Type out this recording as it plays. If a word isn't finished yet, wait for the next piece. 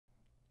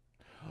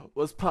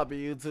What's poppin'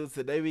 YouTube?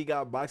 Today we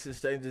got Boxing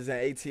Strangers and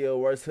ATL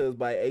Worse HOOD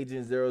by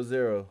Agent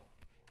 00.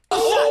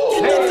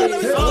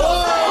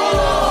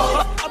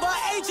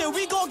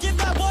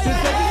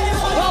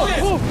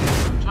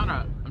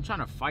 I'm trying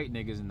to fight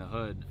niggas in the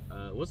hood.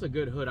 What's a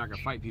good hood I can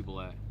fight people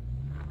at?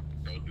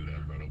 Don't do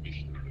that, bro. Don't be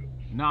stupid.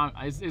 Nah,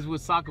 it's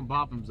with sock and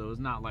boppums though. It's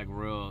not like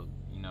real,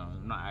 you know,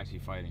 I'm not actually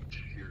fighting.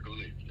 You're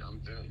gonna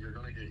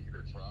get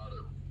either tried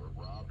or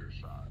robbed or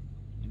shot.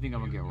 You think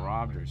I'm gonna get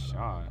robbed or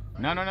shot?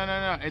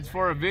 No. It's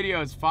for a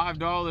video. It's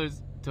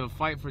 $5 to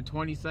fight for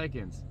 20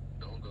 seconds.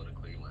 Don't go to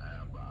Cleveland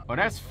Ave, bro. Oh,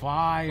 that's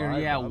fire.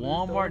 Yeah, $5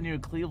 Walmart though? near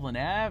Cleveland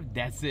Ave.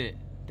 That's it.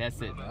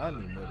 That's it. I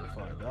need more than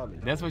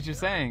 $5. That's what you're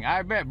saying.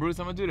 I bet, Bruce,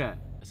 I'm gonna do that.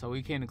 So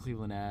we came to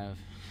Cleveland Ave.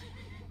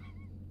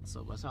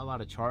 So I saw a lot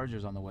of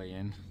Chargers on the way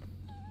in.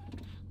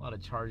 A lot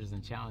of Chargers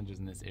and Challengers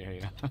in this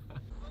area.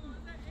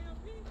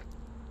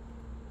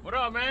 What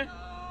up, man?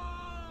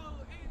 Oh,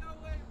 ain't no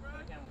way, bro.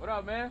 What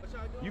up, man? What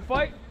y'all doing? You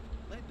fight?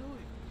 Let's do it.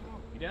 Come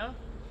on. You down?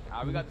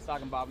 Alright, we got the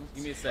sock and bobbins.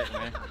 Give me a second,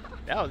 man.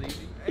 That was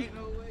easy. Ain't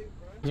no way,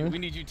 bro. We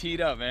need you teed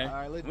up, man. All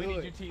right, let's we do need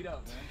it. you teed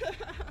up,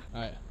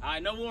 man. All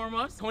right, no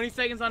warm-ups. 20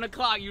 seconds on the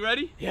clock. You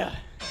ready? Yeah.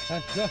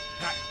 Go.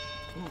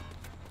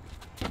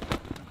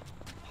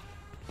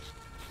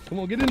 Come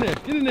on, get in there,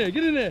 get in there,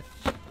 get in there.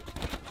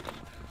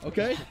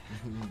 Okay.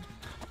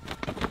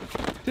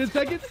 10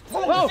 seconds.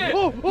 Oh, shit.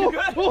 You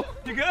good?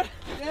 You good?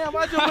 Damn,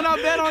 I just went out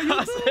bad on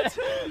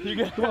you. You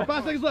good? Come on,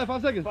 5 seconds left,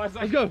 5 seconds. 5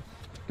 seconds. Let's go.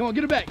 Come on,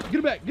 get it back, get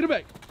it back, get it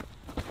back.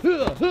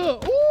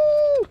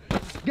 Ooh!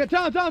 Get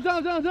time. Hey,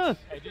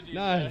 GG's,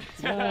 Nice,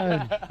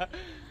 man.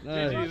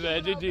 Nice.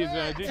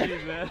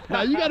 GG's, man.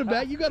 Nah, you got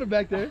it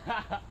back there.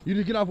 You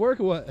just get off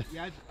work or what?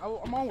 Yeah,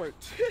 I'm on work.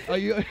 Oh,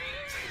 you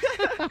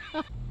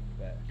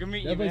Good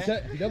meeting you, man.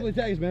 definitely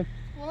tag us, man.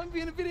 Well, let me be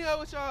in the video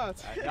with y'all.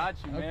 I got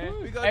you, man.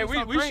 We Hey, do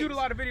some we shoot pranks. a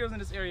lot of videos in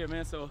this area,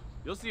 man, so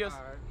you'll see us. All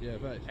right. Yeah,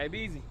 thanks. Hey, be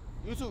easy.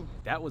 You too.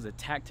 That was a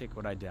tactic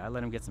what I did. I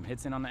let him get some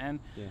hits in on the end.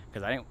 Yeah.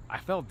 Cause I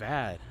felt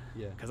bad.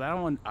 Yeah. Cause I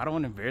don't want to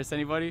embarrass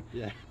anybody.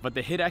 Yeah. But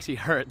the hit actually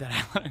hurt that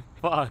I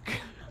fuck.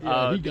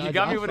 Yeah, he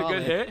got me with a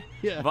good hit.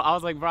 Yeah. But I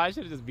was like, bro, I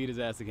should have just beat his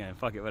ass again.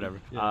 Fuck it,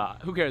 whatever. Yeah.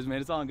 Who cares, man?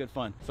 It's all in good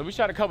fun. So we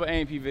shot a couple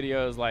A&P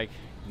videos like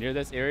near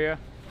this area.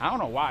 I don't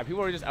know why.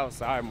 People are just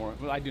outside more.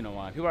 Well, I do know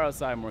why. People are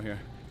outside more here.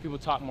 People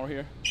talk more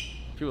here.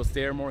 People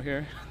stare more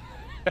here.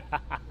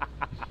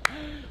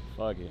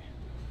 Fuck it.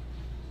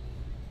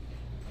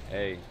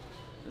 Hey,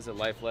 this is a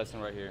life lesson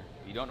right here.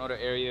 If you don't know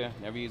the area,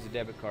 never use a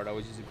debit card.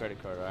 Always use a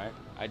credit card, all right?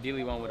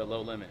 Ideally one with a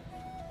low limit.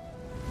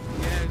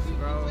 Yes,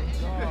 bro.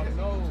 Oh,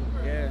 no.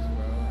 Yes,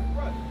 bro.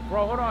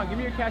 Bro, hold on. Give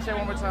me your cash app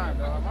one more time,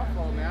 dog. My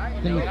fault, man. I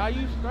ain't know. Are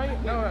you straight?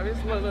 No, this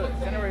look.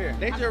 Send it right here.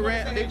 They just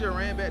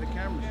ran back the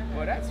cameras.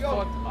 Boy, that's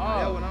fucked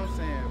That's up. what I'm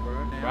saying, bro.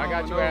 Bro, I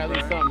got you at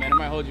least something, man. I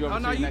might hold you over Oh,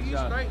 to no, your you next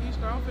job. straight. You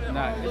straight. I'm finna.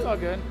 Nah, it's all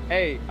good.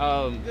 Hey,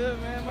 Good,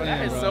 man.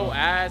 that is bro. so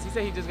ass. He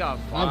said he just got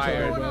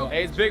fired. sorry, bro.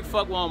 Hey, it's big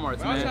fuck Walmarts,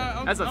 Bro, I'm man.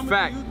 trying- That's a I'm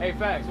fact. gonna Hey,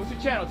 facts. What's your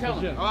channel? Tell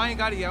him. Oh, I ain't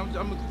got it yet.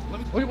 Let me.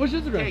 What's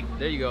your Instagram?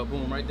 There you go.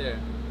 Boom, right there.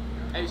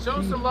 Hey, show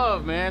him some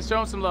love, man.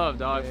 Show him some love,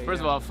 dog.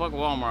 First of all, fuck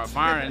Walmart.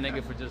 Firing a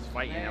nigga for just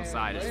fighting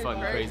outside is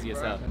fucking crazy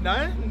as hell.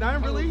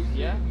 None really.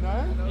 Yeah?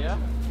 None. Yeah?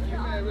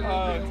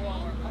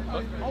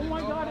 Oh my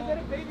god, is that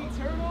a baby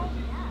turtle?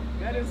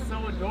 That is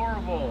so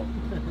adorable.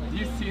 Do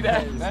you see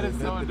that? That is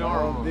so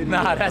adorable.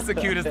 Nah, that's the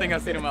cutest thing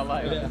I've seen in my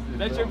life. Yeah.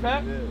 That's your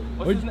pet?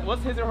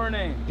 What's his or her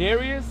name?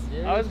 Darius?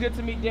 Oh, it's good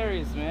to meet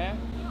Darius, man.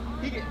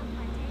 You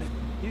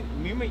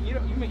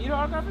don't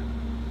autograph it?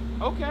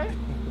 Okay.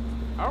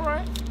 All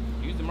right.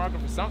 Use the marker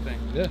for something.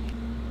 Yeah.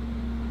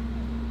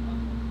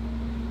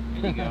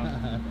 There you go.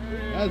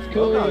 That's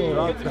cool.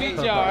 Good to meet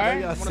y'all, all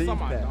right? Y'all seen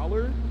that?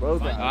 $1. Bro,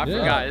 Oh, I Yeah.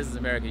 forgot. This is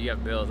America. You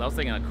have bills. I was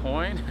thinking a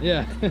coin.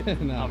 Yeah. Oh,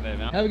 No. man.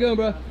 Have a good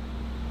one, bro.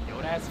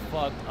 Yo, that's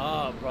fucked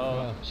up,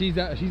 bro. She's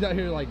out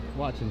here like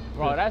watching.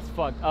 Bro, that's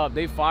fucked up.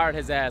 They fired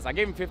his ass. I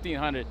gave him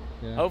 $1,500.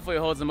 Yeah. Hopefully it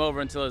holds him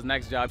over until his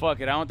next job. Fuck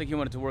it. I don't think he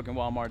wanted to work in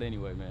Walmart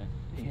anyway, man.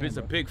 It's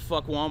a big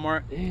fuck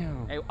Walmart.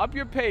 Damn. Hey, up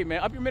your pay, man.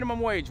 Up your minimum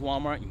wage,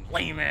 Walmart. You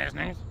lame ass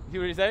niggas. See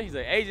what he said? He's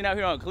an agent out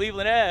here on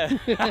Cleveland Ave.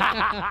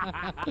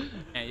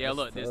 And yeah,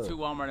 look, there's 2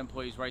 Walmart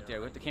employees right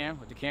there. With the cam.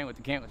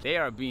 They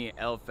are being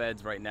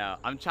L-feds right now.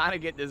 I'm trying to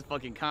get this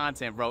fucking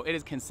content, bro. It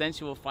is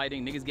consensual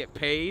fighting. Niggas get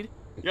paid.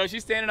 Yo,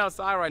 she's standing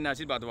outside right now.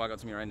 She's about to walk up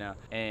to me right now.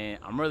 And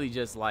I'm really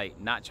just like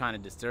not trying to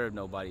disturb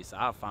nobody. So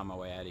I'll find my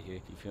way out of here.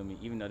 You feel me?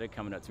 Even though they're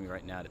coming up to me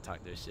right now to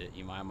talk their shit.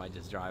 I might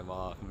just drive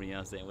off. You know what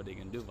I'm saying? What are they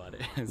gonna do about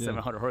it?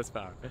 700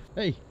 horsepower.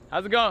 Hey.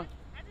 How's it going?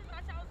 I just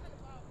thought y'all was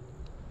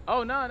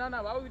gonna go. Oh,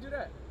 no. Why would we do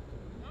that?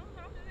 No,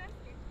 I'm just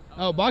asking.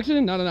 Oh,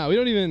 boxing? No. We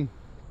don't even.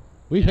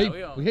 We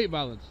hate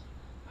violence.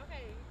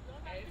 Okay, go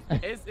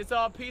back. It's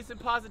all peace and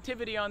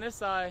positivity on this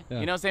side. Yeah.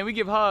 You know what I'm saying? We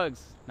give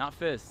hugs, not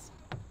fists.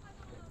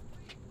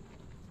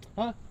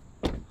 Huh?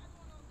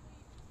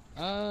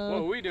 What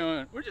are we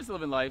doing? We're just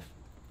living life.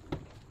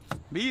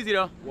 Be easy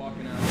though.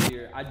 Walking out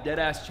here, I dead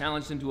ass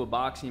challenged him to a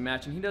boxing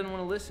match, and he doesn't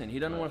want to listen. He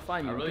doesn't want to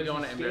fight me. I really because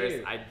don't want he's to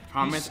embarrass. scared. I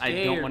promise He's I don't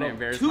scared, want to bro.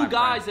 embarrass Two my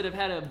guys friend. that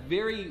have had a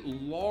very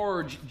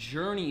large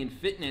journey in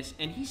fitness,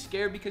 and he's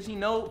scared because he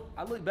know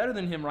I look better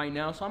than him right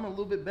now, so I'm in a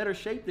little bit better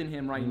shape than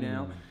him right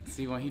now.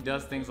 See, when he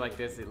does things like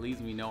this, it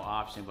leaves me no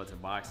option but to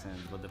box him.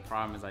 But the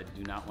problem is I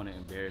do not want to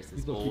embarrass this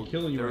He's low-key old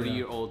killing you right now.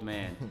 30-year-old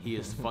man. He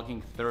is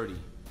fucking 30.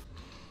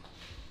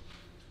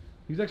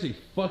 He's actually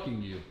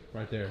fucking you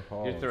right there.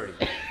 You're 30.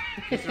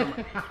 Just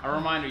a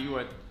reminder, you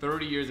are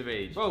 30 years of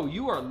age. Bro,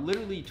 you are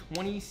literally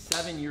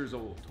 27 years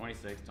old.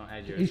 26, don't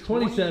add yours. He's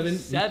 27.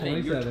 He's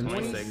 27. You're 27.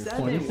 27.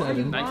 27. Why are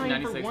you lying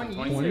 1996 for 1 and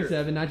year?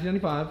 27,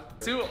 1995.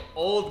 Two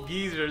old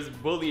geezers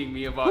bullying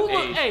me about Who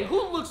age. hey,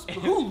 who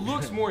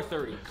looks more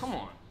 30? Come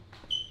on.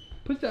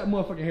 Put that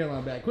motherfucking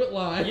hairline back. Quit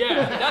lying.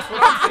 Yeah, that's what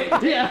I'm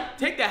saying. Yeah.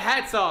 Take the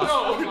hats off.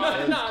 No,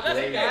 that's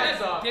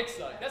a dick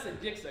suck. That's a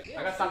dick suck.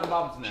 I got Taco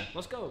Bob now.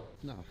 Let's go.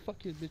 No,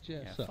 fuck his bitch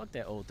ass Yeah, up. fuck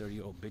that old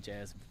 30-year-old bitch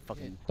ass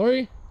fucking.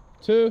 3,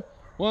 2,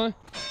 1.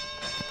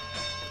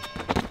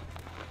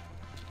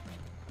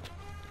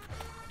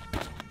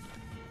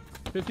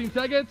 $15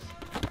 seconds.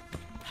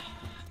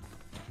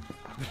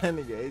 That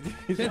nigga AJ,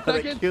 he's 10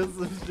 trying to seconds. kill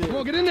some shit. Come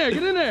on, get in there.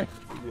 Get in there.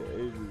 Yeah,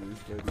 AJ is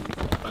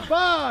funny.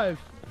 5,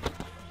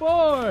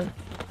 4,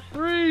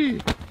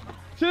 3,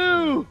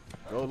 2,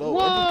 Go low.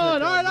 1. All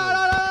uppercut right,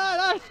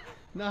 that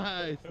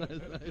nice.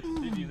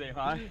 Did you say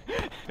hi?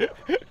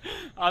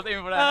 I was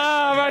aiming for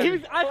that. Right,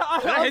 Did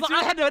I hit you?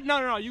 I had to.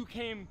 No. You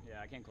came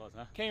Yeah, I came close,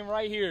 huh?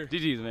 right here.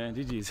 GG's, man.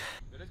 GG's.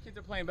 Those kids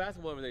are playing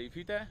basketball over there. You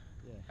peep that?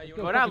 Hey,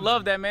 But I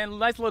love that, man.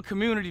 Nice little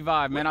community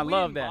vibe, man. I We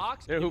love in that.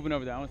 box? They're hooping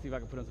over there. I want to see if I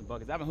can put on some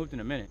buckets. I haven't hooped in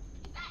a minute.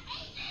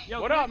 Yo,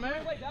 What up,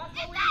 man?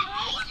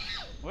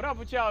 What up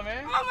with y'all,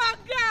 man? Oh my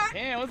God.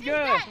 Damn, what's Is good?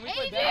 that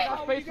I got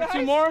AJ? space for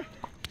 2 more?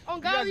 On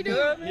God, we do.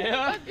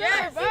 Yeah. What's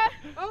good, bro?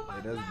 Oh my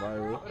Hey, that's God.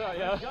 viral. What up,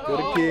 yo? Go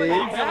to kids.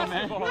 Man.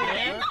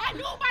 I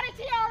knew about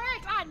the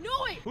TRX. I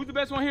knew it. Who's the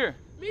best one here?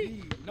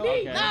 Me. No, Me.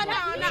 okay. No.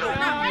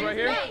 Right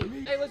here?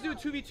 Hey, let's do a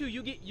 2v2.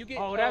 You get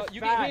Oh, that's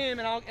you facts. get him,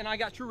 and I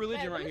got True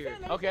Religion right here.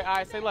 Okay, all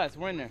right, say less.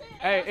 We're in there.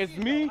 Hey, it's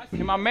me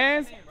and my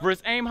mans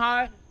versus Aim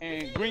High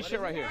and green shit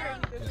right here.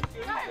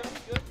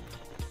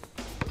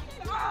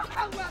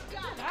 Oh my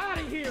God. Out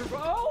of here,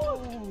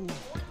 bro.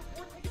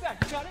 Take it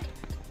back. You got it.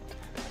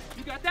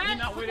 You got that? You're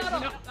not with it, Put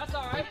that you're up. That's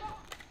all right.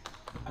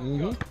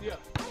 Ooh.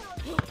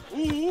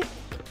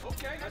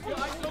 Okay. That's good.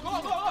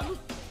 Go.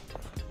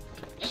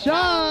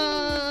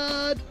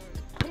 Shot.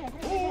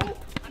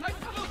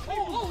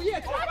 Oh yeah.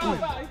 Foul.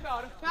 He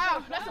fouled him.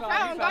 Foul. That's a foul.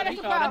 God, that's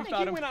a foul. I think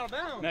he went out of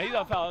bounds. No, he's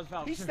on foul. That's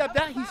foul. He stepped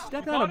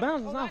out of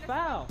bounds. It's not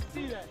foul.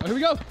 See that? Oh, here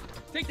we go.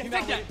 Take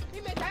that.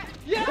 He made that.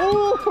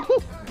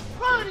 Oh.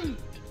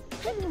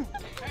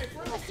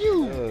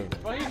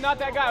 But he's not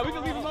that guy. We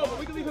can leave him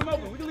open.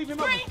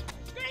 Screen.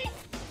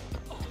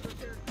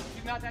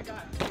 He's not that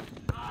guy.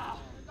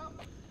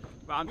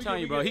 Bro, I'm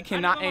telling you, bro, he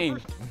cannot aim.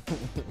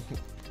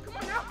 Come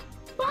on now.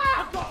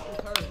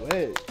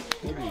 Wait.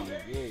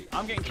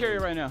 I'm getting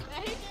carried right now.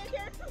 And he can't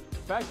carry too.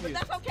 Back to you.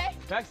 That's okay.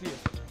 Back to you.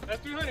 That's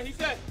 300, he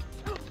said.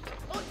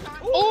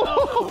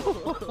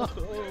 Oh,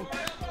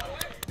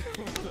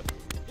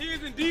 He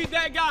is indeed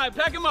that guy.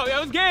 Pack him up.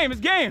 Yeah, it's game.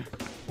 It's game.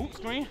 Oops,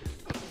 screen.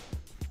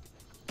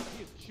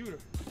 He is a shooter.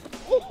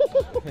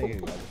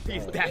 He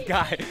is that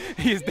guy.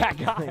 He is that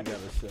guy. Ain't got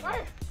a shot.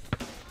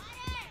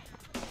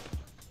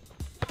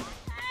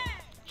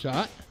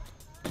 Shot.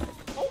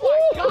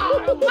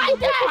 oh my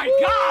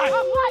God.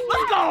 Oh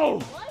my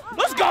God.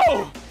 Let's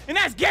go. And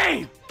that's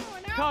game.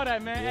 Call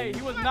that, man. Hey,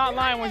 he was not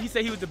lying when he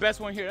said he was the best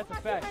one here. That's a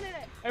fact.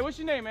 Hey, what's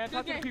your name, man?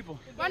 Talk to the people.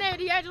 My name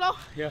is D'Angelo.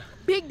 Yeah.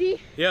 Big D.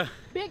 Yeah.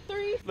 Big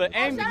 3. But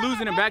Aim shout out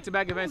losing my in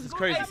back-to-back events is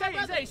crazy.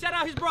 Say, shout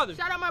out his brother.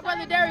 Shout out my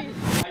brother Darius.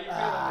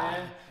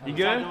 You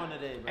good?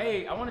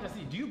 Hey, I wanted to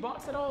see, do you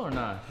box at all or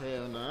not?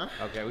 Hell nah.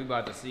 Okay, we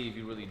about to see if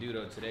you really do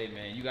though today,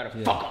 man. You gotta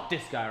fuck up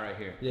this guy right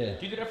here. Yeah.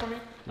 Did you do that for me?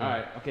 All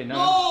right. Okay. No.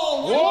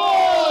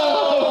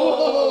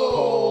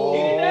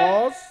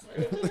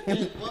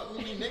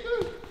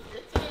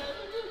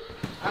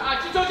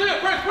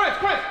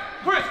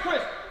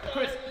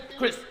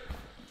 Chris.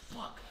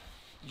 Fuck.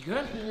 You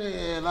good?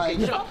 Yeah, like.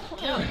 Get up,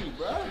 nigga.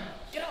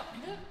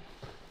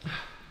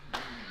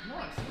 Come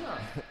on, sit down.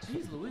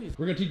 Jeez Louise.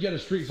 We're gonna teach you how to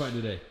street fight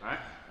today. All right.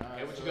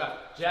 Okay, what you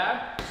got?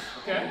 Jab.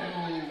 Okay.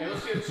 Okay,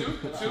 let's get a two.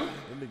 Okay.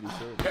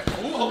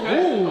 Ooh, okay.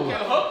 Ooh. Okay, a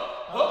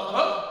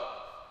hook.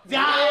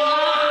 Yeah.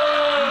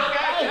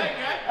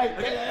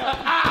 Okay.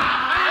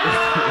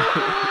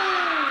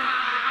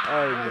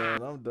 Alright,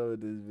 man. I'm done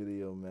with this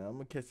video, man. I'm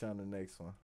gonna catch you on the next one.